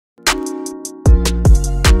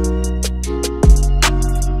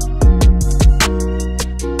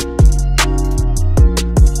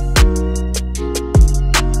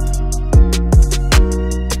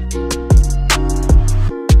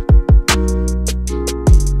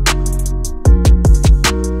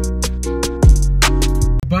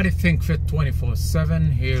Think Fit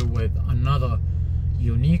 24/7 here with another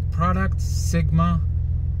unique product, Sigma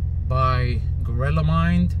by Gorilla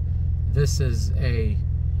Mind. This is a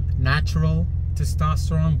natural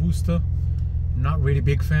testosterone booster. I'm not really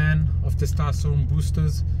big fan of testosterone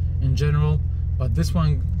boosters in general, but this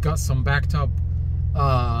one got some backed up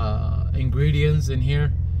ingredients in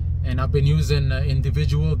here, and I've been using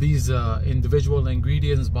these individual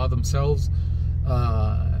ingredients by themselves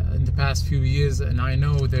in the past few years, and I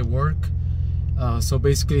know they work. So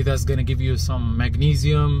basically that's going to give you some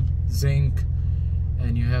magnesium, zinc,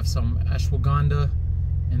 and you have some ashwagandha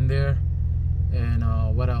in there, and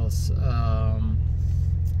what else? Here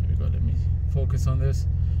we go, let me focus on this.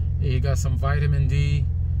 You got some vitamin D,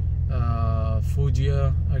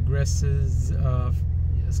 Fugia agresses,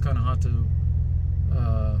 it's kind of hard to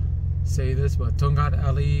say this, but Tungat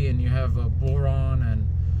Ali, and you have boron and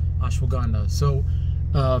ashwagandha. So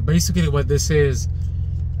basically what this is,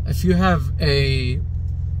 if you have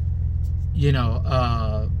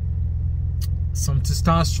some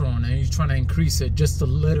testosterone and you're trying to increase it just a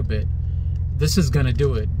little bit, this is gonna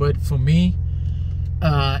do it. But for me,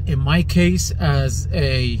 in my case, as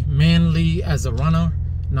a runner,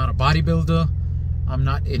 not a bodybuilder, I'm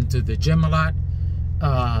not into the gym a lot,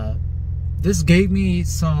 this gave me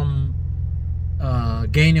some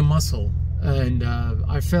gain in muscle, and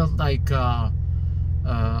I felt like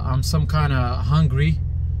I'm some kind of hungry,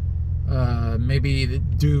 maybe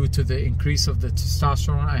due to the increase of the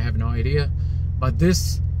testosterone, I have no idea. But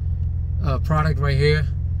this product right here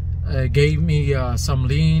gave me some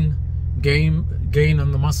lean gain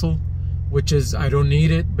on the muscle, which is, I don't need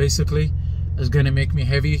it. Basically, it's gonna make me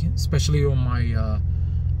heavy, especially on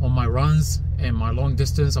my runs and my long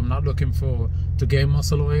distance. I'm not looking to gain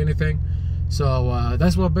muscle or anything. So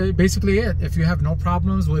that's what basically it. If you have no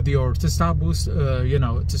problems with your testosterone,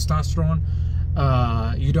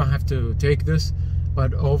 you don't have to take this.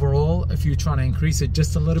 But overall, if you're trying to increase it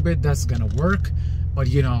just a little bit, that's gonna work. But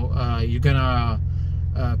you're gonna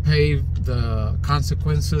pay the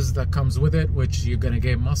consequences that comes with it, which you're gonna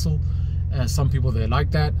gain muscle. Some people, they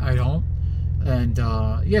like that, I don't. And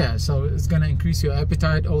yeah, so it's gonna increase your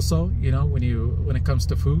appetite also, when it comes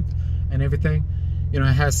to food and everything. It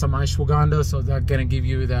has some ashwagandha, so that's gonna give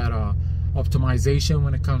you that optimization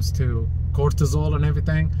when it comes to cortisol and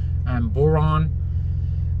everything, and boron.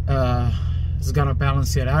 It's gonna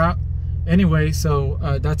balance it out. Anyway, so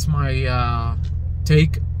that's my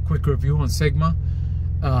quick review on Sigma.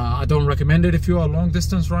 I don't recommend it if you're a long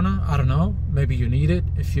distance runner. I don't know, maybe you need it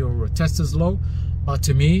if your test is low. But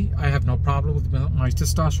to me, I have no problem with my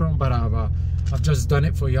testosterone. But I've just done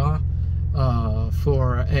it for y'all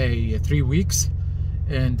for 3 weeks,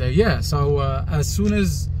 and yeah. So as soon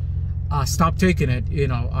as I stopped taking it,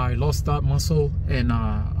 I lost that muscle, and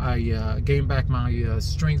I gained back my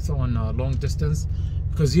strength on long distance,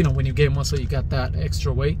 because when you gain muscle, you got that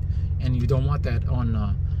extra weight, and you don't want that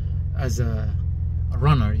on as a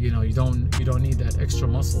runner. You don't need that extra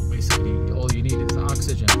muscle. Basically, all you need is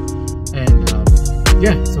oxygen. And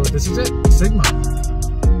yeah, so this is it, Sigma.